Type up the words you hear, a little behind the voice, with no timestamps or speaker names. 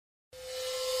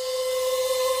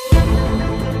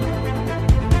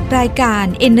รายการ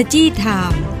Energy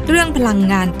Time เรื่องพลัง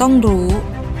งานต้องรู้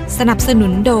สนับสนุ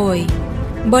นโดย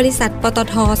บริษัทปต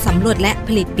ท.สำรวจและผ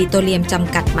ลิตปิโตรเลียมจ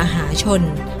ำกัดมหาชน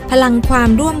พลังความ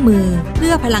ร่วมมือเ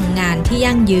พื่อพลังงานที่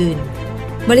ยั่งยืน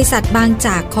บริษัทบางจ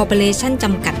ากคอร์ปอเรชั่นจ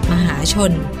ำกัดมหาช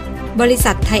นบริ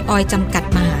ษัทไทยออยล์จำกัด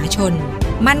มหาชน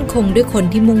มั่นคงด้วยคน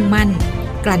ที่มุ่งมั่น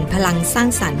กลั่นพลังสร้าง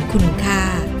สรรค์คุณค่า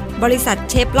บริษัท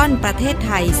เชฟรอนประเทศไ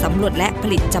ทยสำรวจและผ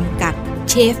ลิตจำกัด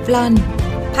เชฟรอน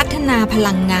พัฒนาพ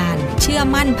ลังงานเชื่อ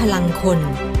มั่นพลังคน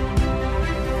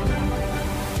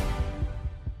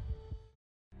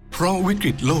เพราะวิก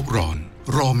ฤตโลกร้อน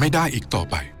รอไม่ได้อีกต่อ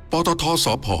ไปปตท.ส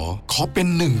ผ.ขอเป็น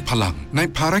หนึ่งพลังใน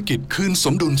ภารกิจคืนส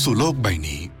มดุลสู่โลกใบ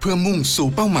นี้เพื่อมุ่งสู่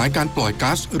เป้าหมายการปล่อยก๊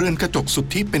าซเรือนกระจกสุท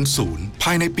ธิเป็นศูนย์ภ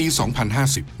ายในปี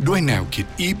 2050 ด้วยแนวคิด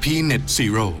EP Net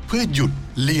Zero เพื่อหยุด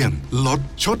เลี่ยงลด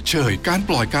ชดเชยการ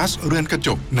ปล่อยก๊าซเรือนกระจ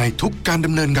กในทุกการด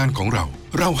ำเนินงานของเรา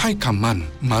ให้คำมั่น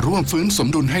มาร่วมฟื้นสม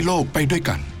ดุลให้โลกไปด้วย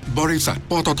กันบริษัท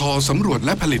ปตท.สำรวจแล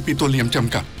ะผลิตปิโตรเลียมจ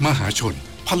ำกัดมหาชน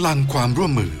พลังความร่ว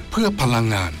มมือเพื่อพลัง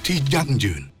งานที่ยั่ง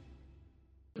ยืน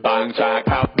บางจาก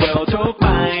ขับเร็วทุกไป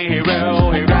ให้เร็ว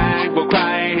ให้แรงกว่าใคร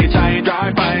ให้ใจร้าย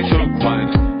ไปทุกวัน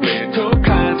เปลี่ยนทุก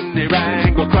คันให้แรง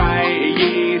กว่าใคร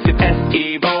20 SE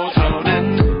Evo เท่านั้น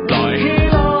ปล่อยให้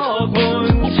โลกหมุน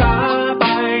ช้าไป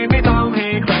ไม่ต้องให้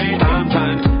ใครตามทั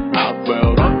นอัพเวล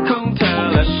รถของเธอ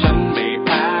และฉันไม่แ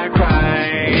พ้ใคร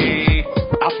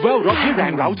อัพเวลรถให้แร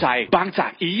งเร้าใจบางจา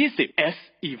ก E20 S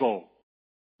Evo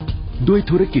ด้วย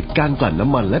ธุรกิจการกลั่นน้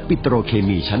ำมันและปิโตรเค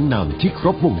มีชั้นนำที่คร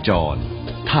บวงจร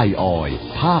ไทยออยล์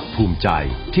ภาคภูมิใจ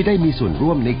ที่ได้มีส่วนร่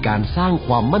วมในการสร้างค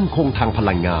วามมั่นคงทางพ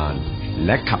ลังงานแล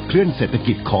ะขับเคลื่อนเศรษฐ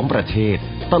กิจของประเทศ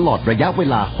ตลอดระยะเว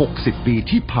ลา60 ปี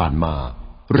ที่ผ่านมา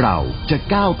เราจะ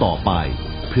ก้าวต่อไป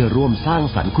เพื่อร่วมสร้าง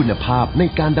สรรค์คุณภาพใน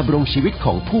การดำรงชีวิตข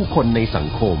องผู้คนในสัง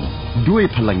คมด้วย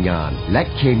พลังงานและ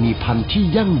เคมีภัณฑ์ที่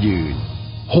ยั่งยืน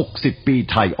60 ปี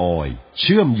ไทยออยล์เ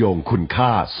ชื่อมโยงคุณค่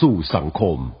าสู่สังค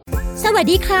มสวัส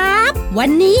ดีครับวัน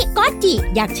นี้ก๊อตจิ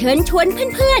อยากเชิญชวน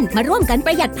เพื่อนๆมาร่วมกันป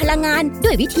ระหยัดพลังงานด้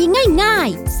วยวิธีง่าย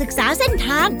ๆศึกษาเส้นท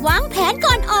างวางแผน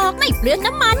ก่อนออกไม่เปลือง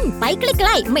น้ำมันไปใก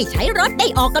ล้ๆไม่ใช้รถได้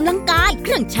ออกกำลังกายเค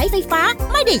รื่องใช้ไฟฟ้า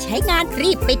ไม่ได้ใช้งาน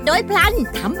รีบปิดโดยพลัน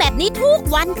ทำแบบนี้ทุก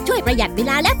วันช่วยประหยัดเว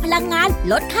ลาและพลังงาน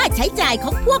ลดค่าใช้จ่ายข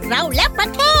องพวกเราและประ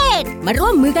เทศมาร่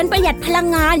วมมือกันประหยัดพลัง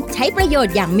งานใช้ประโยช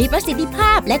น์อย่างมีประสิทธิภ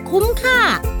าพและคุ้มค่า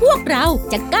พวกเรา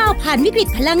จะก้าวผ่านวิกฤต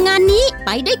พลังงานนี้ไป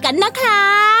ด้วยกันนะครั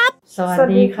บสวัส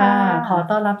ดีค่ะขอ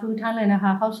ต้อนรับทุกท่านเลยนะค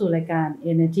ะเข้าสู่รายการ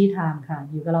Energy Time ค่ะ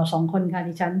อยู่กับเรา2คนค่ะ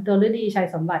ดิฉันตัวฤดีชัย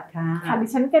สมบัติค่ะค่ะดิ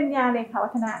ฉันกัญญาเลยค่ะวั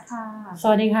ฒนะค่ะส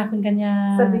วัสดีค่ะคุณกัญญา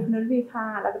สวัสดีคุณฤดีค่ะ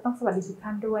แล้วก็ต้องสวัสดีทุกท่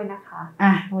านด้วยนะคะ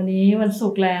วันนี้วันศุ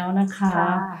กร์แล้วนะคะ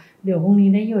เดี๋ยวพรุ่งนี้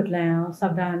ได้หยุดแล้วสั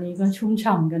ปดาห์นี้ก็ชุ่ม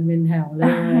ฉ่ำกันเป็นแถวเล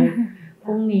ยพ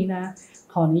รุ่งนี้นะ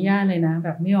ขออนุญาตเลยนะแบ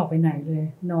บไม่ออกไปไหนเลย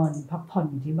นอนพักผ่อน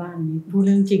อยู่ที่บ้านนี้พูดเ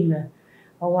รื่องจริงเลย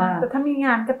เพราะว่าแต่ถ้ามีง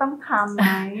านก็ต้องทำไหม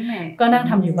แหมก็นั่ง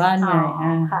ทำอยู่บ้านไง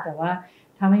แต่ว่า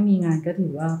ถ้าไม่มีงานก็ถื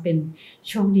อว่าเป็น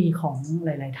โชคดีของห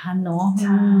ลายๆท่านเนาะ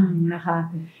นะคะ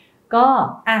ก็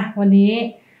วันนี้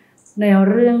ใน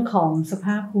เรื่องของสภ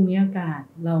าพภูมิอากาศ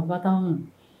เราก็ต้อง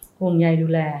ห่วงใยดู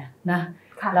แลนะ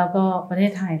แล้วก็ประเท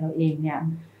ศไทยเราเองเนี่ย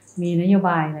มีนโยบ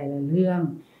ายหลายๆเรื่อง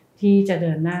ที่จะเ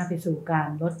ดินหน้าไปสู่การ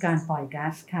ลดการปล่อยก๊า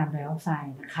ซคาร์บอนไดออกไซ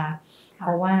ด์นะคะเพ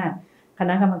ราะว่าค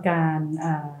ณะกรรมการ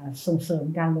ส่งเสริม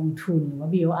การลงทุนหรือว่า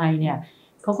BOI เนี่ย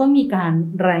เขาก็มีการ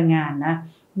รายงานนะ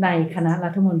ในคณะรั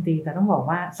ฐมนตรีแต่ต้องบอก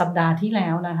ว่าสัปดาห์ที่แล้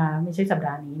วนะคะไม่ใช่สัปด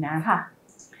าห์นี้นะ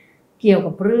เกี่ยว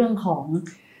กับเรื่องของ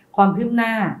ความคืบหน้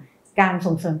าการ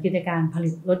ส่งเสริมกิจการผลิ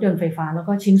ตรถยนต์ไฟฟ้าแล้ว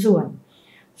ก็ชิ้นส่วน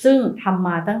ซึ่งทำม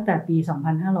าตั้งแต่ปี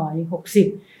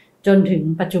 2560 จนถึง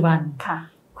ปัจจุบัน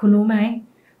คุณรู้ไหม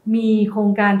มีโคร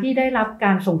งการที่ได้รับก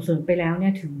ารส่งเสริมไปแล้วเนี่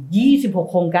ยถึง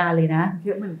26โครงการเลยนะเย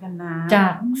อะเหมือนกันนะจา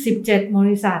ก17บ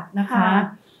ริษัทนะคะ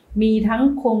มีทั้ง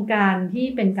โครงการที่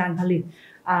เป็นการผลิต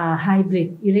Hybrid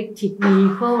Electric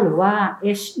Vehicle หรือว่า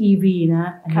HEV น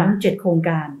ะอันนี้7โครง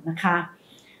การนะคะ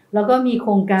แล้วก็มีโค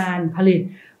รงการผลิต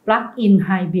Plug-in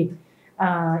Hybrid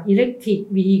Electric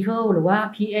Vehicle หรือว่า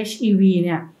PHEV เ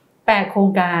นี่ย8โครง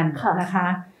การนะคะ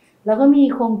แล้วก็มี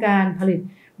โครงการผลิต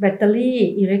แบตเตอรี่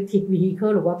Electric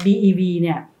Vehicle หรือว่า BEV เ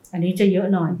นี่ยอันนี้จะเยอะ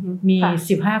หน่อยมี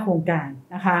15โครงการ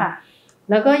นะคะ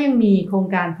แล้วก็ยังมีโครง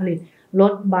การผลิตร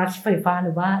ถบัสไฟฟ้าห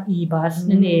รือว่า e-bus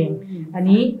นั่นเองอัน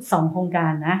นี้2โครงกา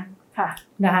รนะ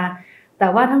คะแต่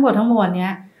ว่าทั้งหมดทั้งมวลเนี้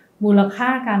ยมูลค่า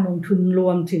การลงทุนร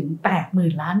วมถึง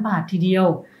 80,000 ล้านบาททีเดียว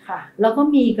แล้วก็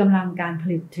มีกำลังการผ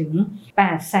ลิตถึง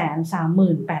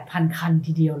 838,000 คัน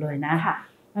ทีเดียวเลยนะ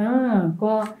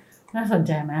ก็น่าสนใ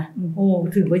จไหมโอ้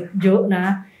ถือว่าเยอะนะ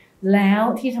แล้ว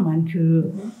ที่สำคัญคือ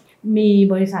มี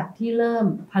บริษัทที่เริ่ม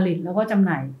ผลิตแล้วก็จำห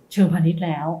น่ายเชิงพาณิชย์แ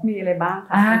ล้ว มีอะไรบ้างค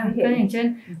ะที่เห็น ก็อย่างเช่น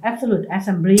Absolute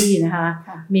Assembly นะคะ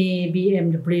ค่ะ มี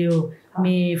BMW ค่ะ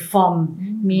มี FOM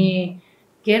มี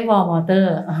Great Wall Motor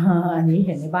อันนี้เ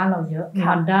ห็นในบ้านเราเยอะมี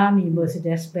ค่ะ Honda มี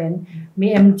Mercedes-Benz มี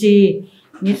MG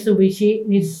Mitsubishi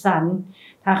Nissan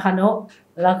Takano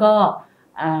แล้วก็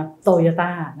โตโยต้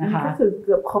า อัน นะ นี้ คะ ก็คือเ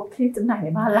กือบครบที่จำหน่ายใน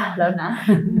บ้านเราแล้วนะ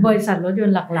บริษัทรถยน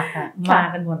ต์หลักๆ ค่ะ มา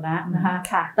กันหมดแล้วนะคะ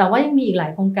ค่ะ แต่ว่ายังมีอีกหลา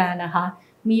ยโครงการนะคะ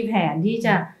มีแผนที่จ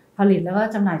ะผลิตแล้วก็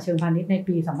จำหน่ายเชิงพาณิชย์ใน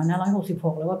ปี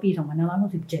 2566 แล้วก็ปี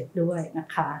 2567 ด้วยนะ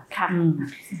คะ ค่ะ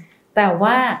แต่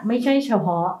ว่าไม่ใช่เฉพ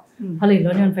าะ อืม ผลิตร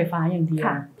ถยนต์ไฟฟ้าอย่างเดียว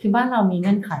ค่ะ คือบ้านเรามีเ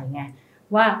งื่อนไขไง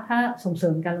ว่าถ้าส่งเสริ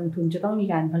มการลงทุนจะต้องมี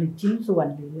การผลิตชิ้นส่วน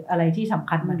หรืออะไรที่สำ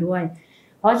คัญมาด้วย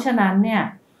เพราะฉะนั้นเนี่ย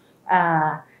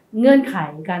เงื่อนไข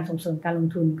การส่งเสริมการลง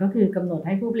ทุนก็คือกำหนดใ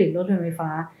ห้ผู้ผลิตรถยนต์ไฟฟ้า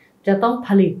จะต้องผ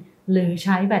ลิตหรือใ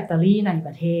ช้แบตเตอรี่ในป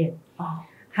ระเทศ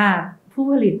หากผู้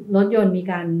ผลิตรถยนต์มี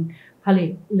การผลิต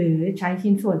หรือใช้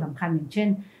ชิ้นส่วนสำคัญอย่างเช่น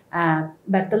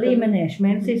แบตเตอรี่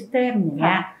management system อย่างเ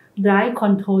งี้ย drive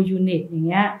control unit อย่าง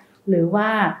เงี้ยหรือว่า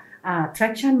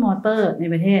traction motor ใน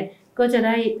ประเทศก็จะไ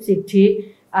ด้สิทธิ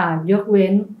ยกเว้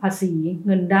นภาษีเ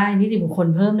งินได้นิติบุคคล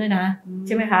เพิ่มด้วยนะใ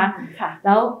ช่ไหมคะ ค่ะ แ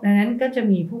ล้วดังนั้นก็จะ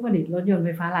มีผู้ผลิตรถยนต์ไฟ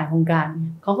ฟ้าหลายโครงการ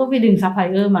เขาก็ไปดึงซัพพลาย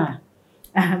เออร์มา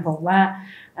บอกว่า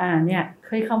เนี่ยเค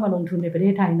ยเข้ามาลงทุนในประเท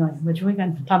ศไทยหน่อยมาช่วยกัน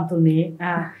ทำตรงนี้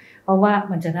เพราะว่า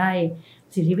มันจะได้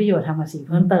สิทธิประโยชน์ทางภาษี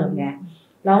เพิ่มเติมไง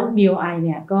แล้ว BOI เ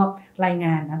นี่ยก็รายง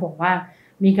านนะบอกว่า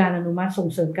มีการอนุมัติส่ง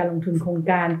เสริมการลงทุนโครง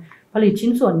การผลิตชิ้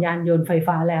นส่วนยานยนต์ไฟ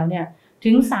ฟ้าแล้วเนี่ย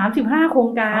ถึง35โคร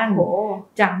งการ โอ้โห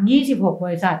จาก26บ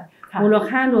ริษัท ค่ะ มูล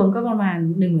ค่ารวมก็ประมาณ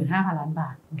 15,000 ล้านบา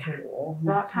ทโอ้โห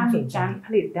ก็ถ้ามีการผ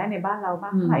ลิตได้ในบ้านเรามา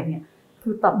กเท่าไหร่เนี่ยคื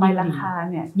อต่อไปราคา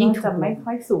เนี่ย ยิ่ง ก็จะไม่ค่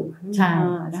อยสูงขึ้น ใช่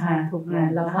นะ ใช่ คะถูกแล้ว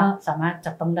เรา นะ ก็ คะ สามารถ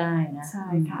จับต้องได้นะ ใช่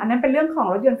ค่ะอันนั้นเป็นเรื่องของ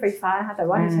รถยนต์ไฟฟ้านะคะแต่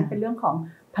ว่าดิฉันเป็นเรื่องของ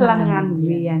พลังงานหมุน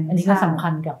เวียน อันนี้ก็สำคั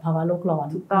ญกับภาวะโลกร้อน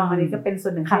ถูกต้องอันนี้ก็เป็นส่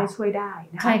วนหนึ่ง ค่ะ ที่จะช่วยได้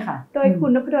นะคะ ใช่ค่ะ โดยคุ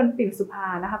ณนพดล ปิ่นสุภา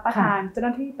นะคะประธานเจ้าห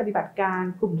น้าที่ปฏิบัติการ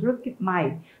กลุ่มธุรกิจใหม่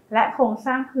และโครงส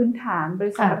ร้างพื้นฐานบ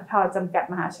ริษัทปตท.จำกัด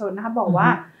มหาชนนะคะบอกว่า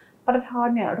ปตท.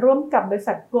เนี่ยร่วมกับบริ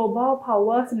ษัท Global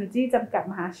Power Synergy จำกัด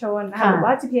มหาชนนะคะหรือว่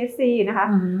า GPSC นะคะ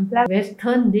และ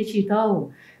Western Digital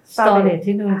Storage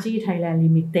Technology Thailand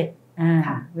Limited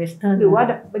Western หรือว่า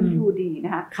WD น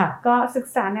ะคะ ค่ะ ก็ศึก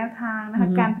ษาแนวทางนะคะ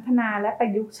การพัฒนาและปร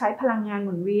ะยุกต์ใช้พลังงานห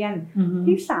มุนเวียน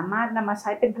ที่สามารถนำมาใ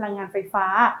ช้เป็นพลังงานไฟฟ้า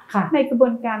ในกระบว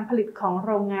นการผลิตของโ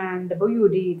รงงาน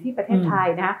WD ที่ประเทศไทย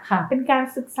นะคะเป็นการ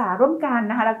ศึกษาร่วมกัน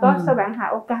นะคะแล้วก็แสวงหา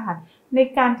โอกาสใน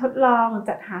การทดลอง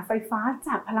จัดหาไฟฟ้าจ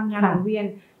ากพลังงานหมุนเวียน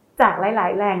จากหลา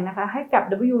ยๆแหล่งนะคะให้กับ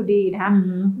WD นะคะ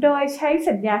โดยใช้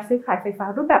สัญญาซื้อขายไฟฟ้า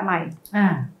รูปแบบใหม่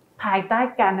ภายใต้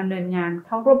การดำเนินงานเ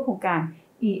ข้าร่วมโครงการ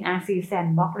ERC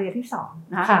Sandbox ระยะที่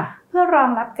2นะคะเพื่อรอง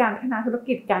รับการพัฒนาธุร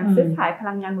กิจการซื้อขายพ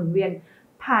ลังงานหมุนเวียน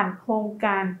ผ่านโครงก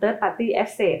าร Third Party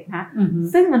Asset นะ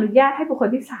ซึ่งอนุญาตให้บุคคล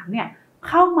ที่3เนี่ย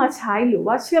เข้ามาใช้หรือ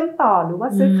ว่าเชื่อมต่อหรือว่า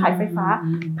ซื้อขายไฟฟ้า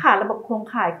ผ่านระบบโครง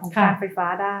ข่ายของการไฟฟ้า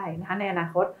ได้นะคะในอนา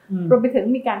คตรวมไปถึง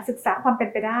มีการศึกษาความเป็น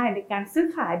ไปได้ในการซื้อ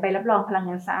ขายใบรับรองพลัง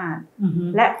งานสะอาด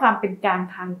และความเป็นกลาง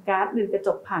ทางก๊าซเรือนกระจ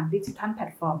กผ่านดิจิทัลแพล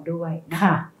ตฟอร์มด้วยนะค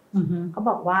ะเขา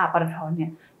บอกว่าปตท.เนี่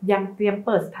ยยังเตรียมเ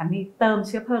ปิดสถานีเติมเ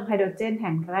ชื้อเพลิงไฮโดรเจนแ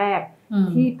ห่งแรก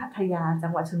ที่พัทยาจั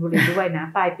งหวัดชลบุรีด้วยนะ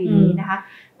ปลายปีนี้นะคะ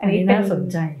อันนี้น่าสน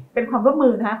ใจเป็นความร่วมมื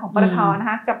อนะคะของปตท.นะ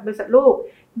คะกับบริษัทลูก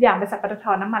อย่างบริษัทปตท.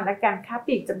น้ำมันและการค้าป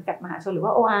ลีกจำกัดมหาชนหรือว่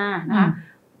า OR นะคะ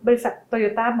บริษัทโตโย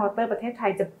ต้ามอเตอร์ประเทศไท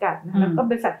ยจำกัดนะคะแล้วก็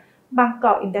บริษัทบางก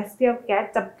อกอินดัสเทรียลแก๊ส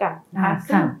จำกัดนะคะ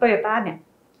ซึ่งโตโยต้าเนี่ย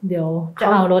เดี๋ยวจะ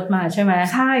เอารถมาใช่ไหม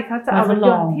ใช่เขาจะเอารถ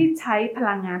ยนต์ที่ใช้พ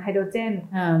ลังงานไฮโดรเจน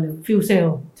หรือฟิวเซล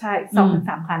ใช่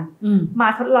 2-3 คันมา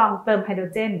ทดลองเติมไฮโดร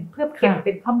เจนเพื่อเก็บเ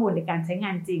ป็นข้อมูลในการใช้ง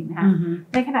านจริงนะคะ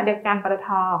ในขณะเดียวกันปตท.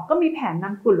ก็มีแผนน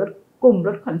ำกลุ่มร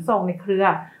ถขนส่งในเครือ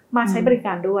มาใช้บริก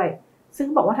ารด้วยซึ่ง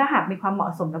บอกว่าถ้าหากมีความเหมา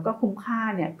ะสมแล้วก็คุ้มค่า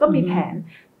เนี่ยก็มีแผน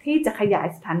ที่จะขยาย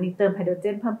สถานีเติมไฮโดรเจ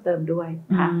นเพิ่มเติมด้วย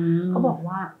ค่ะเขาบอก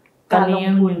ว่าการลง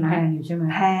ทุนแพงอยู่ใช่ไหม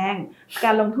แพงก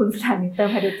ารลงทุนสถานีเติม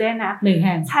ไฮโดรเจนนะ1 แ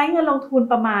ห่งใช้เงินลงทุน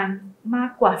ประมาณมา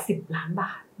กกว่า10 ล้านบ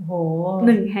าทโอ้โห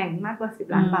1 แห่งมากกว่า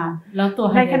10 ล้านบาทแล้วตัว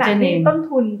ไฮโดรเจนในขณะที่ต้น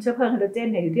ทุนเชื้อเพลิงไฮโดรเจน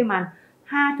เนี่ยอยู่ที่ประมาณ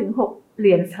 5-6 เห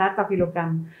รียญสหรัฐต่อกิโลกรั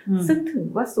มซึ่งถือ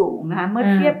ว่าสูงนะคะเมื่อ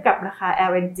เทียบกับราคา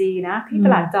LNG นะที่ต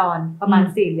ลาดจรประมาณ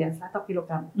4 เหรียญสหรัฐต่อกิโลก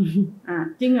รัม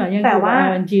จริงเหรอยังแต่ว่า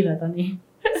LNG เหรอตอนนี้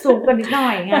สูงกว่านิดหน่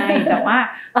อยไงแต่ว่า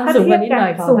ถ้าเทียบกัน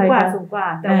สูงกว่า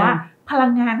แต่ว่าพลั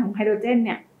งงานของไฮโดรเจนเ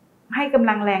นี่ยให้กำ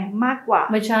ลังแรงมากกว่า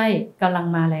ไม่ใช่กำลัง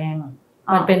มาแรง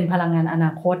มันเป็นพลังงานอน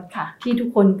าคตที่ทุก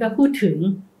คนก็พูดถึง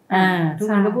ทุก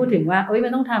คนก็พูดถึงว่ามั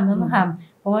นต้องทำเ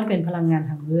พราะว่าเป็นพลังงาน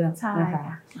ทางเลือกนะคะ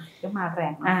ก็มาแร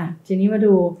งทีนี้มา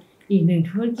ดูอีกหนึ่ง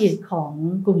ธุรกิจของ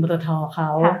กลุ่มปตท.เขา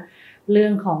เรื่อ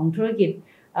งของธุรกิจ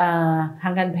ทา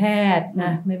งการแพทย์น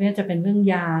ะไม่ว่าจะเป็นเรื่อง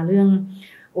ยาเรื่อง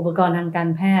อุปกรณ์ทางการ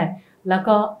แพทย์แล้ว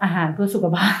ก็อาหารเพื่อสุข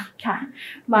ภาพค่ะ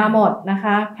มาหมดนะค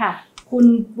ะค่ะคุณ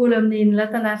บุรณินทร์รั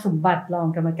ตนสมบัติรอง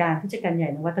กรรมการผู้จัดการใหญ่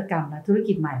นวัตกรรมและธุร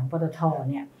กิจใหม่ของปตท.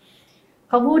เนี่ยเ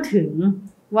ขาพูดถึง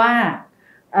ว่า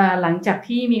หลังจาก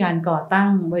ที่มีการก่อตั้ง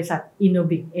บริษัท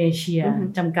Innobic Asia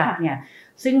จำกัดเนี่ย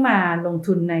ซึ่งมาลง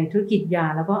ทุนในธุรกิจยา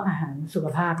แล้วก็อาหารสุข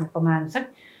ภาพประมาณสัก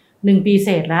1 ปีเศ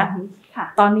ษแล้ว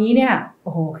ตอนนี้เนี่ยโ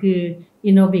อ้โหคือ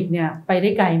Innobic เนี่ยไปได้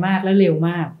ไกลมากและเร็วม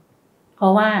ากเพรา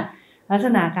ะว่าลักษ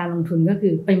ณะการลงทุนก็คื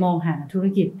อไปมองหาธุร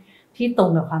กิจที่ตรง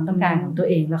กับความต้องการของตัว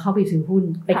เองแล้วเข้าไปซื้อหุ้น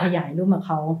ไปขยายร่วมกับเ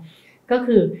ขาก็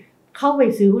คือเข้าไป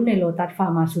ซื้อหุ้นใน Lotus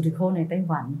Pharmaceutical ในไต้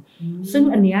หวันซึ่ง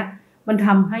อันเนี้ยมันท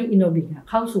ำให้ Innobic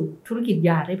เข้าสู่ธุรกิจ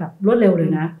ยาได้แบบรวดเร็วเล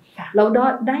ยนะแล้ว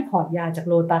ได้พอร์ตยาจาก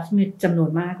Lotus มีจำนว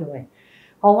นมากเลย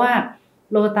เพราะว่า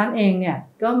Lotus เองเนี่ย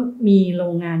ก็มีโร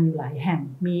งงานอยู่หลายแห่ง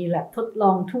มีแลบทดล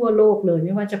องทั่วโลกเลยไ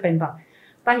ม่ว่าจะเป็นแบบ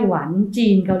ไต้หวันจี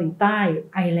นเกาหลีใต้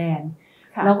ไอร์แลนด์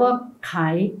แล้วก็ขา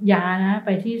ยยานะไป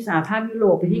ที่สหภาพยุโร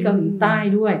ปไปที่เกาหลีใต้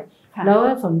ด้วยแล้วก็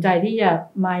สนใจที่จะ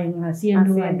มายังอาเซียน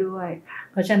ด้วย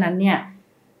เพราะฉะนั้นเนี่ย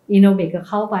Innobic ก็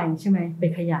เข้าไปใช่ไหมไป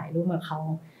ขยายร่วมกับเขา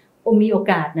มีโอ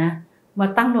กาสนะมา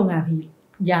ตั้งโรงงานผลิต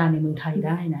ยาในเมืองไทยไ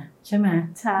ด้นะใช่ไหม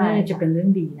ใช่นี่จะเป็นเรื่อง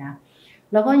ดีนะ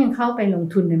แล้วก็ยังเข้าไปลง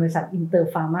ทุนในบริษัทอินเตอร์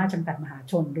ฟาร์มาจำกัดมหา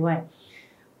ชนด้วย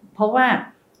เพราะว่า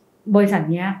บริษัท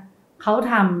นี้เขา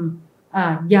ท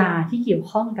ำยาที่เกี่ยว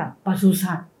ข้องกับปศุ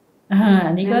สัตว์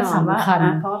อันนี้ก็สำคัญ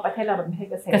เพราะว่าประเทศเราเป็นประเทศ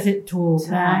เกษตรถูก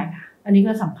นะอันนี้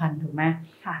ก็สำคัญถูกไหม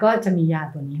ก็จะมียา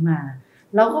ตัวนี้มา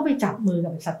แล้วก็ไปจับมือกั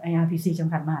บบริษัท IRPC จ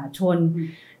ำกัดมหาชน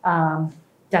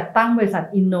จัดตั้งบริษัท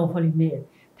Innopolymed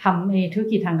ทำธุร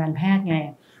กิจทางการแพทย์ไง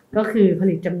ก็คือผ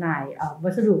ลิตจำหน่าย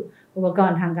วัสดุอุปกร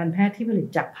ณ์ทางการแพทย์ที่ผลิต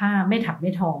จากผ้าไม่ถักไ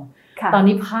ม่ทอตอน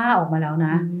นี้ผ้าออกมาแล้วน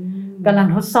ะกำลัง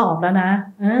ทดสอบแล้วนะ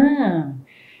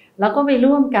แล้วก็ไป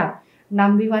ร่วมกับน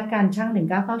ำวิวัฒน์การช่าง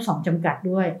1992จำกัด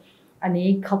ด้วยอันนี้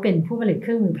เขาเป็นผู้ผลิตเค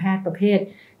รื่องมือแพทย์ประเภท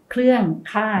เครื่อง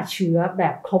ฆ่าเชื้อแบ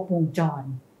บครบวงจร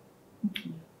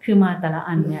คือมาแต่ละ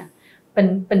อันเนี่ย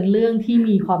เป็นเรื่องที่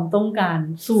มีความต้องการ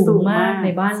สูงมากใน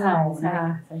บ้านเรานะคะ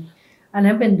อัน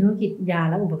นั้นเป็นธุรกิจยา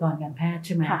และอุปกรณ์การแพทย์ใ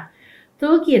ช่ไหมธุ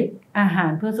รกิจอาหา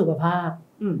รเพื่อสุขภาพ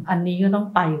อันนี้ก็ต้อง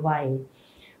ไปไว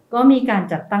ก็มีการ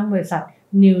จัดตั้งบริษัท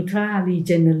Nutra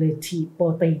Regenerative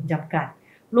Protein จำกัด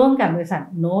ร่วมกับบริษัท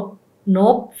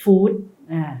Nope Food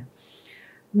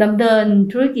ดำเนิน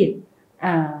ธุรกิจ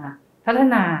พัฒ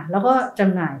นาแล้วก็จ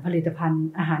ำหน่ายผลิตภัณฑ์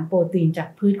อาหารโปรตีนจาก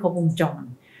พืชครบวงจร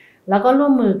แล้วก็ร่ว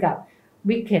มมือกับ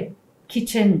Wicked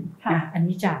Kitchen อัน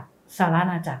นี้จากสหราชอ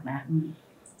าณาจักรนะ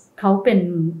เขาเป็น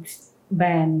แบร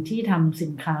นด์ที่ทำสิ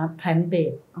นค้า plant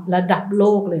based ระดับโล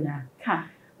กเลยนะ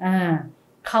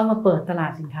เข้ามาเปิดตลา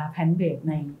ดสินค้า plant based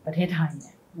ในประเทศไทยเ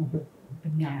นี่ยเป็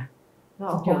นไง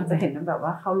ก็จะเห็นแบบว่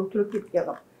าเขาลุกธุรกิจเกี่ยว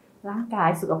กับร่างกาย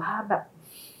สุขภาพแบบ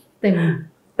เต็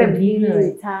มที่เลย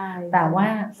ใช่แต่ว่า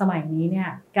สมัยนี้เนี่ย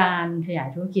การขยาย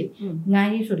ธุรกิจง่าย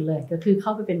ที่สุดเลยก็คือเข้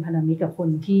าไปเป็นพันธมิตรกับคน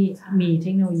ที่มีเท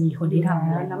คโนโลยีคนที่ทำ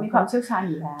แล้วมีความเชี่ยวชาญ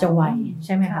อยู่แล้วจะไวใ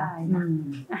ช่ไหมคะ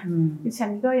ดิฉั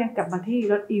นก็ยังกลับมาที่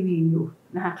รถ EV อยู่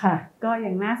นะคะก็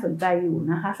ยังน่าสนใจอยู่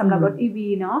นะคะสำหรับรถ EV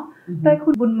เนาะโดยคุ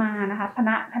ณบุญมานะคะธ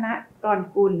นกร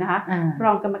กุลนะคะร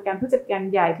องกรรมการผู้จัดการ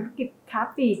ใหญ่ธุรกิจค้า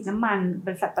ปลีกน้ำมันบ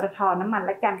ริษัทปตท.น้ำมันแ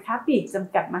ละการค้าปลีกจ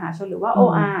ำกัดมหาชนหรือว่า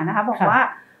OR นะคะบอกว่า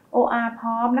OR พ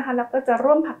ร้อมนะคะแล้วก็จะ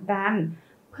ร่วมผลักดัน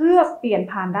เพื่อเปลี่ยน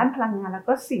ผ่านด้านพลังงานแล้ว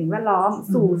ก็สิ่งแวดล้อม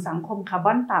สู่สังคมคาร์บ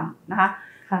อนต่ำนะคะ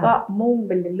ก็มุ่งเ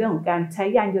ป็นเรื่องของการใช้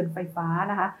ยานยนต์ไฟฟ้า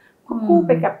นะคะควบคู่ไ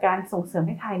ปกับการส่งเสริมใ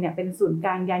ห้ไทยเนี่ยเป็นศูนย์กล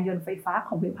างยานยนต์ไฟฟ้าข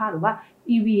องภูมิภาคหรือว่า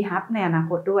EV Hub ในอนา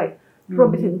คตด้วยรวม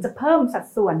ไปถึงจะเพิ่มสัด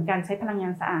ส่วนการใช้พลังงา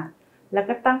นสะอาดแล้ว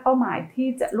ก็ตั้งเป้าหมายที่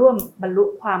จะร่วมบรรลุ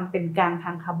ความเป็นกลางท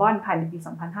างคาร์บอนภายในปี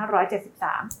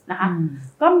 2573 นะคะ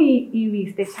ก็มี EV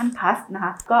Station Plus นะค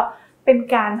ะก็เป็น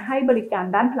การให้บริการ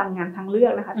ด้านพลังงานทางเลือ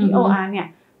กนะคะที่ OR เนี่ย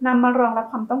นำมารองรับ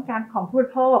ความต้องการของผู้บริ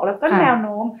โภคแล้วก็แนวโ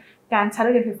น้มการใช้ร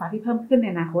ถยนต์ไฟฟ้าที่เพิ่มขึ้นใน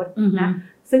อนาคตนะ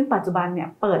ซึ่งปัจจุบันเนี่ย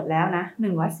เปิดแล้วนะ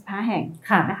115แห่ง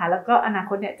นะคะแล้วก็อนาค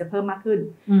ตเนี่ยจะเพิ่มมากขึ้น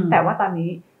แต่ว่าตอนนี้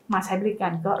มาใช้บริกา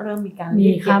รก็เริ่มมีการ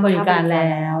มีค่าบริการแ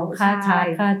ล้วค่าชาร์จ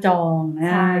ค่าจอง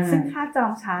ซึ่งค่าจอ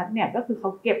งชาร์จเนี่ยก็คือเขา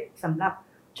เก็บสำหรับ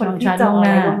คนที่จอง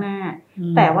ล่วงหน้า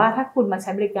แต่ว่าถ้าคุณมาใ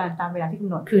ช้บริการตามเวลาที่กำ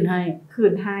หนดคืน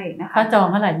ให้นะคะค่าจอง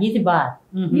เท่าไหร่20 บาท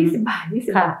20 บาท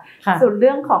ส่วนเ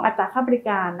รื่องของอัตราค่าบริ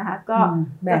การนะคะก็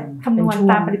คำนวณ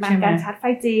ตามปริมาณการชาร์จไฟ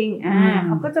จริงเ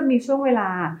ขาก็จะมีช่วงเวลา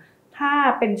ถ้า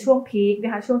เป็นช่วงพีคน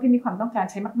ะคะช่วงที่มีความต้องการ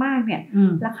ใช้มากๆเนี่ย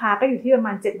ราคาก็อยู่ที่ประม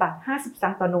าณ7.50 บาท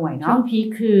ต่อหน่วยเนาะช่วงพีค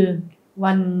คือ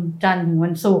วันจันทร์ถึง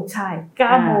วันศุกร์ใช่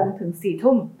9 โมงถึง 4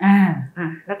 ทุ่ม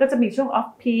แล้วก็จะมีช่วงออฟ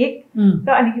พีค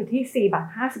ก็อันนี้อยู่ที่4.50 บาท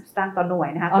ต่อหน่วย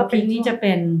นะคะออฟพีคนี้จะเ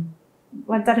ป็น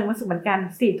วันจันทร์ถึงวันศุกร์เหมือนกัน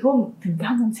4 ทุ่มถึง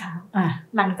9 โมงเช้า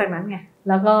หลังจากนั้นไง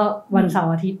แล้วก็วันเสา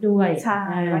ร์อาทิตย์ด้วยใช่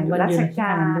วันหยุดราชก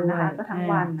ารนะคะก็ทั้ง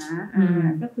วันนะ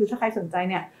ก็คือถ้าใครสนใจ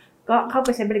เนี่ยก็เข้าไป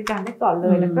ใช้บริการได้ก่อนเล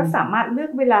ยแล้วก็สามารถเลือ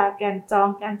กเวลาการจอง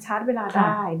การชาร์จเวลาไ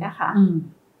ด้นะคะ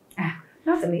น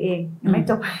อกจากนี้เองยังไม่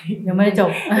จบ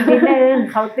นิดนึง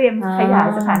เขาเตรียมขยาย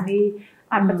สถานี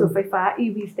อัดประจุไฟฟ้า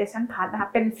EV Station Plus นะคะ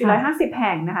เป็น450แ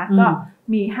ห่งนะคะก็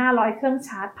มี500เครื่องช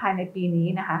าร์จภายในปีนี้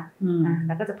นะคะแ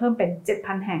ล้วก็จะเพิ่มเป็น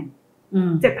 7,000 แห่ง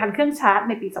 7,000 เครื่องชาร์จ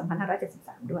ในปี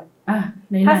 2573 ด้วย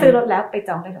ถ้าซื้อรถแล้วไปจ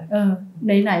องได้เลย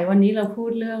ไหนวันนี้เราพู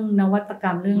ดเรื่องนวัตกร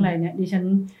รมเรื่องอะไรเนี่ยดิฉัน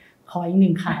ขออีกห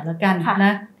นึ่งข่าวแล้วกันน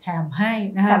ะแถมให้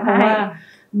นะคะเพราะว่า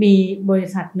มีบริ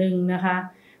ษัทหนึ่งนะคะ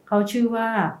เขาชื่อว่า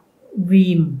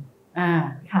Veeam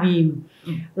Veeam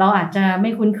เราอาจจะไม่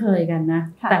คุ้นเคยกันนะ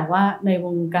แต่ว่าในว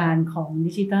งการของ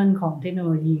ดิจิทัลของเทคโนโ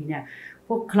ลยีเนี่ยพ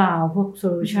วกคลาวด์พวกโซ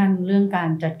ลูชันเรื่องการ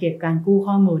จัดเก็บการกู้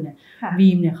ข้อมูลเนี่ย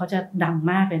Veeam เนี่ยเขาจะดัง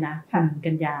มากเลยนะ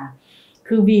กันยา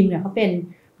คือ Veeam เนี่ยเขาเป็น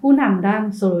ผู้นำด้าน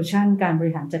โซลูชันการบ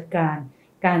ริหารจัดการ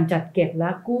การจัดเก็บและ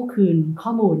กู้คืนข้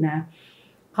อมูลนะ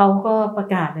เขาก็ประ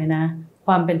กาศเลยนะค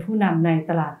วามเป็นผู้นำใน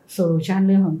ตลาดโซลูชันเ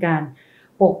รื่องของการ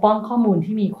ปกป้องข้อมูล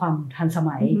ที่มีความทันส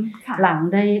มัยหลัง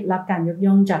ได้รับการยก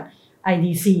ย่องจาก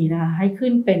IDC นะคะให้ขึ้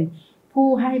นเป็นผู้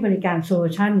ให้บริการโซลู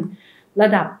ชันระ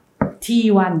ดับ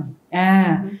T1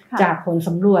 จากผลส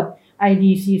ำรวจ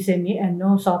IDC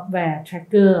Semi-Annual Software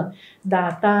Tracker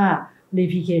Data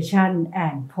Replication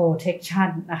and Protection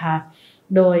นะคะ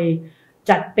โดย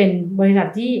จัดเป็นบริษัท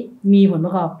ที่มีผลป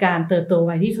ระกอบการเติบโตไ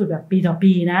วที่สุดแบบปีต่อ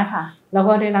ปีนะแล้ว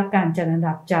ก็ได้รับการจัดอัน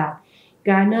ดับจาก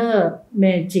Gartner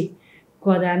Magic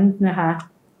Quadrant นะคะ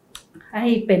ให้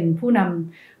เป็นผู้น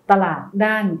ำตลาด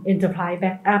ด้าน Enterprise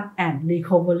Backup and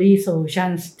Recovery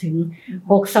Solutions ถึง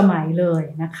6 สมัยเลย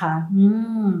นะคะ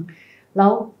แล้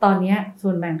วตอนนี้ส่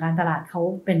วนแบ่งการตลาดเขา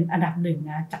เป็นอันดับหนึ่ง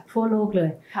นะจากทั่วโลกเล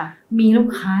ยมีลูก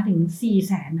ค้าถึง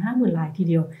 450,000 รายที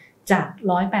เดียวจาก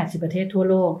180ประเทศทั่ว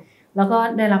โลกแล้วก็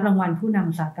ได้รับรางวัลผู้นำ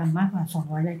อุตสาหกรรมมากกว่า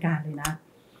200รายการเลยนะ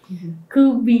คือ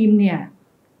Veeam เนี่ย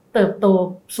เติบโต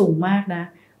สูงมากนะ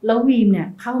แล้ว Veeam เนี่ย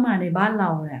เข้ามาในบ้านเร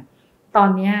าเนี่ยตอน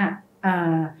นี้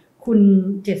คุณ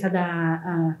เจษฎา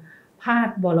ภาส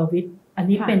วรวิทย์อัน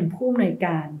นี้เป็นผู้อำนวยก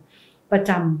ารประ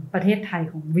จำประเทศไทย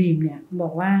ของ Veeam เนี่ยบอ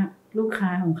กว่าลูกค้า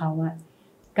ของเขาอะ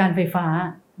การไฟฟ้า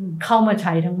เข้ามาใ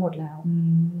ช้ทั้งหมดแล้ว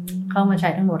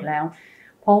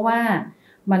เพราะว่า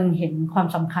มันเห็นความ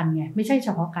สำคัญไงไม่ใช่เฉ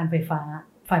พาะการไฟฟ้า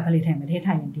ฝ่ายผลิตแห่งประเทศไท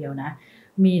ยอย่างเดียวนะ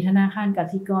มีธนาคารก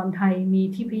สิกรไทยมี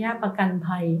ทิพยประกัน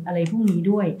ภัยอะไรพวกนี้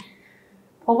ด้วย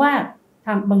เพราะว่า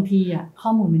บางทีอะข้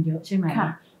อมูลมันเยอะใช่ไหม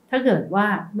ถ้าเกิดว่า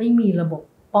ไม่มีระบบ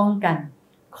ป้องกัน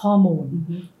ข้อมูล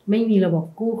ไม่มีระบบ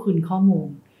กู้คืนข้อมูล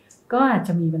ก็อาจจ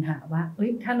ะมีปัญหาว่า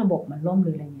ถ้าระบบมันล่มห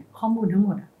รืออะไรเงี้ยข้อมูลทั้งหม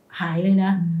ดหายเลยน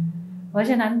ะเพราะ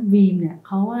ฉะนั้น Veeam เนี่ยเ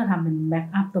ขาก็ทำเป็นแบ็ก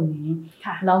อัพตรงนี้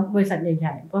แล้วบริษัทให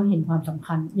ญ่ๆก็เห็นความสำ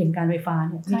คัญอย่างการไฟฟ้า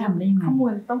เนี่ยที่ทำได้ยังไงข้อมูล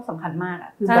ต้องสำคัญมาก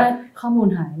คือถ้าข้อมูล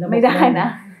หายไม่ได้นะ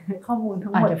ข้อมูลทั้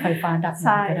งหมดอาจจะไฟฟ้าดับ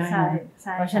ก็ได้นะ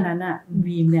เพราะฉะนั้น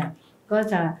Veeamเนี่ยก็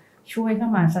จะช่วยเข้า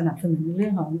มาสนับสนุนเรื่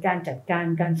องของการจัดการ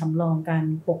การสำรองการ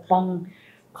ปกป้อง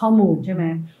ข้อมูลใช่ไหม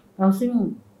แล้วซึ่ง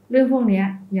เรื่องพวกนี้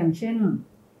อย่างเ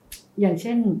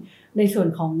ช่นในส่วน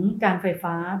ของการไฟ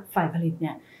ฟ้าฝ่ายผลิตเ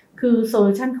นี่ยคือโซ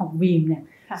ลูชันของ Veeam เนี่ย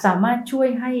สามารถช่วย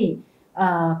ให้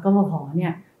กฟผ.เนี่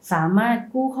ยสามารถ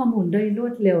กู้ข้อมูลได้รว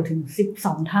ดเร็วถึง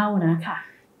12 เท่านะ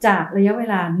จากระยะเว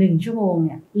ลา1 ชั่วโมงเ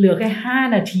นี่ยเหลือแค่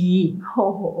5 นาทีโ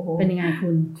อ้โหเป็นยังไงคุ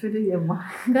ณช่วยได้เยอะมาก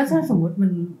ก็ถ้าสมมติมั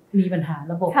นมีปัญหา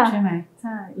ระบบใช่ไหมใ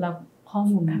ช่แล้วข้อ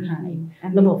มูลหาย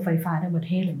ระบบไฟฟ้าทั้งประเ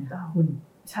ทศเลยนะคุณ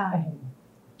ใช่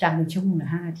จาก1 ชั่วโมงเหลือ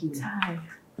5 นาทีใช่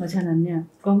เพราะฉะนั้นเนี่ย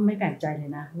ก็ไม่แปลกใจเล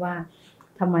ยนะว่า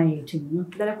ทำไมถึง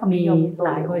มีหล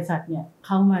ายบริษัทเนี่ยเ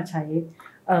ข้ามาใช้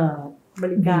บ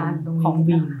ริการของ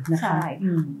Veeam นะคะ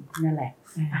นั่นแหละ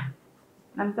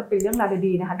นั่นก็เป็นเรื่องราว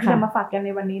ดีๆนะคะที่เรามาฝากกันใน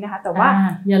วันนี้นะคะแต่ว่า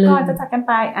ก่อนจะจากกัน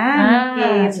ไปเก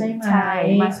มใช่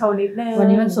มาโชว์นิดนึงวัน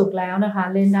นี้วันศุกร์แล้วนะคะ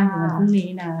เล่นได้ถึงวันพรุ่งนี้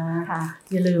นะ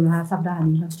อย่าลืมนะคะสัปดาห์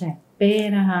นี้เราแจกเป้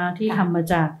นะคะที่ทำมา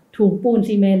จากถุงปูน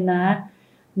ซีเมนต์นะ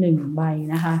1 ใบ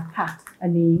นะคะอัน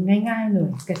นี้ง่ายๆเลย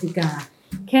กติกา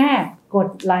แค่กด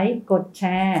ไลค์กดแช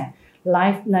ร์ไล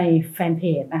ฟ์ในแฟนเพ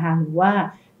จนะคะหรือว่า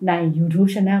ใน YouTube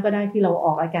Channel ก็ได้ที่เราอ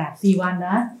อกอากาศ4 วันน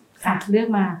ะเลือก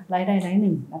มาไลฟ์ใดไลฟ์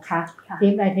1นะคะเท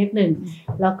ปใดเทป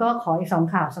1แล้วก็ขออีก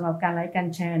2 ข่าวสำหรับการไลฟ์การ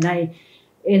แชร์ใน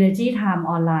Energy Time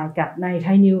ออนไลน์กับใน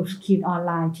Thai News ขีดออนไ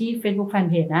ลน์ที่ Facebook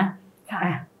Fanpage นะ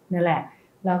นั่นแหละ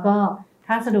แล้วก็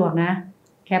ถ้าสะดวกนะ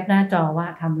แคปหน้าจอว่า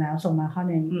ทำแล้วส่งมาเข้า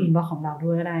ในอินบ็อกซ์ของเราด้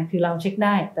วยก็ได้คือเราเช็คไ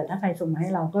ด้แต่ถ้าใครส่งมาให้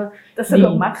เราก็จะสะด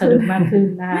วกมากขึ้น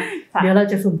นะคะเดี๋ยวเรา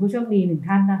จะสุ่มผู้โชคดี1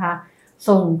 ท่านนะคะ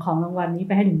ส่งของรางวัลนี้ไ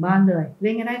ปให้ถึงบ้านเลยเ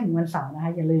ล่นกันได้ถึงวันเสาร์นะค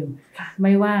ะอย่าลืมไ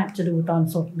ม่ว่าจะดูตอน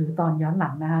สดหรือตอนย้อนหลั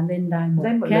งนะคะเล่นได้หมด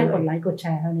แค่กดไลค์กดแช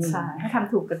ร์เท่านี้ให้ท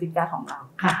ำถูกกติกาของเรา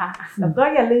นะคะแล้วก็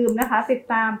อย่าลืมนะคะติด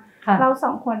ตามเรา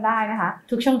2คนได้นะคะ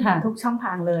ทุกช่องท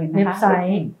างเลยนะคะเว็บไซ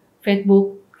ต์ Facebook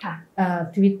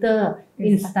Twitter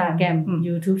Instagram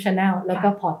YouTube Channel แล้วก็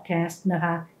Podcast นะค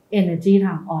ะ Energy ท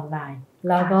างออนไลน์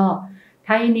แล้วก็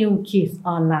Thai New Kids อ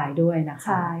อนไลน์ด้วยนะคะใ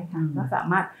ช่ค่ะก็สา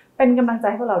มารถเป็นกำลังใจ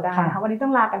ให้พวกเราได้นะคะวันนี้ต้อ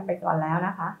งลากันไปก่อนแล้วน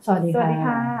ะคะสวัสดี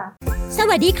ค่ะส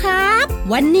วัสดีครับ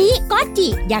วันนี้ก๊อตจิ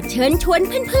อยากเชิญชวน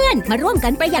เพื่อนๆมาร่วมกั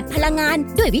นประหยัดพลังงาน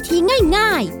ด้วยวิธีง่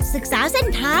ายๆศึกษาเส้น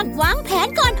ทางวางแผน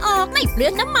ก่อนออกไม่เปลื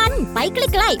องน้ำมันไปใ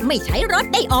กล้ๆไม่ใช้รถ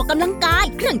ได้ออกกำลังกาย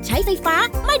เครื่องใช้ไฟฟ้า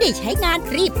ไม่ได้ใช้งาน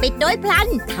รีบปิดโดยพลัน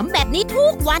ทำแบบนี้ทุ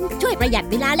กวันช่วยประหยัด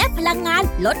เวลาและพลังงาน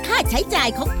ลดค่าใช้จ่าย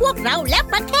ของพวกเราและ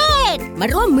ประเทศมา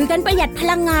ร่วมมือกันประหยัดพ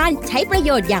ลังงานใช้ประโย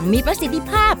ชน์อย่างมีประสิทธิ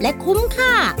ภาพและคุ้มค่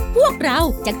าพวกเรา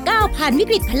จะก้าวผ่านวิ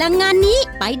กฤตพลังงานนี้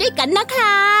ไปด้วยกันนะค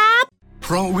รับเพ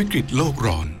ราะวิกฤตโลก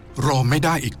ร้อนรอไม่ไ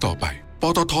ด้อีกต่อไปป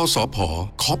ตทสผ.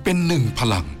ขอเป็นหนึ่งพ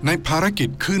ลังในภารกิจ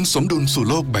คืนสมดุลสู่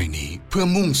โลกใบนี้เพื่อ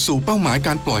มุ่งสู่เป้าหมายก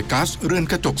ารปล่อยก๊าซเรือน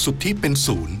กระจกสุทธิเป็น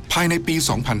ศูนย์ภายในปี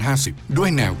 2050 ด้วย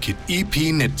แนวคิด EP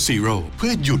Net Zero เพื่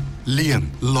อหยุดเลี่ยง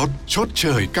ลดชดเช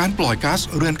ยการปล่อยก๊าซ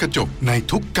เรือนกระจกใน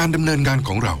ทุกการดำเนินงานข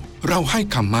องเราให้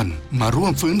คำมั่นมาร่ว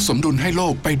มฟื้นสมดุลให้โล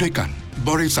กไปด้วยกัน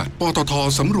บริษัทปตท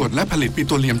สำรวจและผลิตปิโ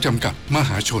ตรเลียมจำกัดม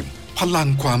หาชนพลัง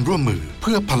ความร่วมมือเ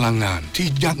พื่อพลังงานที่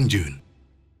ยั่งยืน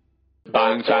บา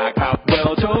งจากขับเร็ว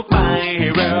ทุกไปให้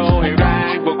เร็วให้แร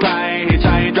งกว่าใครให้ใจ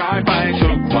ร้ายไป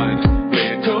ทุกวันเปลี่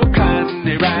ยนทุกคันใ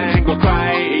ห้แรงกว่าใคร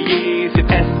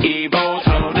20 SE Volt เ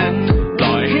ท่านั้นป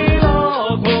ล่อยให้โล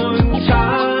กหมุนช้า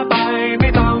ไปไม่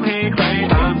ต้องให้ใคร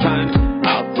ตามทัน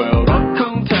อัพเวลรถขอ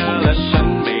งเธอและฉัน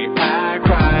ไม่แพ้ใค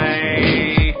ร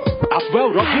อัพเวล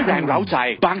รถให้แรงเร้าใจ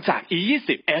บางจาก E20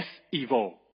 S Evo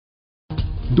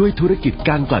ด้วยธุรกิจ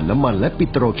การกลั่นน้ำมันและปิ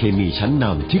โตรเคมีชั้นน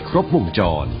ำที่ครบวงจ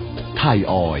รไทย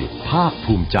ออยล์ภาค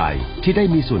ภูมิใจที่ได้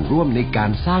มีส่วนร่วมในกา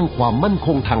รสร้างความมั่นค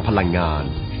งทางพลังงาน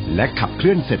และขับเค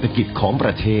ลื่อนเศรษฐกิจของป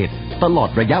ระเทศตลอด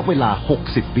ระยะเวลา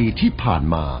60 ปีที่ผ่าน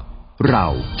มาเรา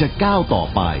จะก้าวต่อ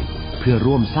ไปเพื่อ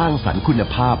ร่วมสร้างสรรค์คุณ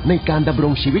ภาพในการดำร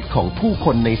งชีวิตของผู้ค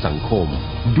นในสังคม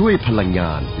ด้วยพลังง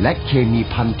านและเคมี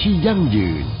ภัณฑ์ที่ยั่ง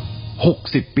ยืน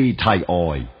60 ปีไทยออ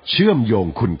ยล์เชื่อมโยง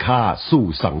คุณค่าสู่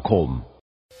สังคม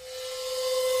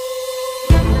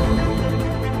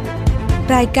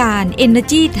รายการ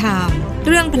Energy Time เ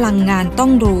รื่องพลังงานต้อ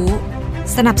งรู้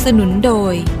สนับสนุนโด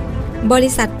ยบ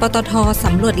ริษัทปตทส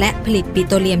ำรวจและผลิตปิ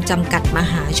โตรเลียมจำกัดม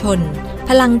หาชน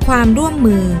พลังความร่วม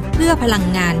มือเพื่อพลัง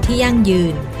งานที่ยั่งยื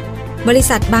นบริ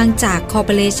ษัทบางจากคอร์ป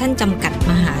อเรชั่นจำกัด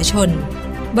มหาชน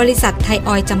บริษัทไทยอ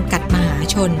อยล์จำกัดมหา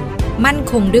ชนมั่น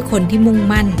คงด้วยคนที่มุ่ง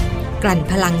มั่นกลั่น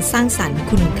พลังสร้างสรรค์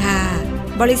คุณค่า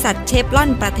บริษัทเชฟรอน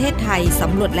ประเทศไทยส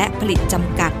ำรวจและผลิตจ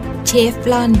ำกัดเชฟ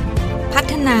รอนพั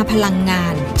ฒนาพลังงา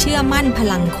นเชื่อมั่นพ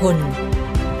ลังคน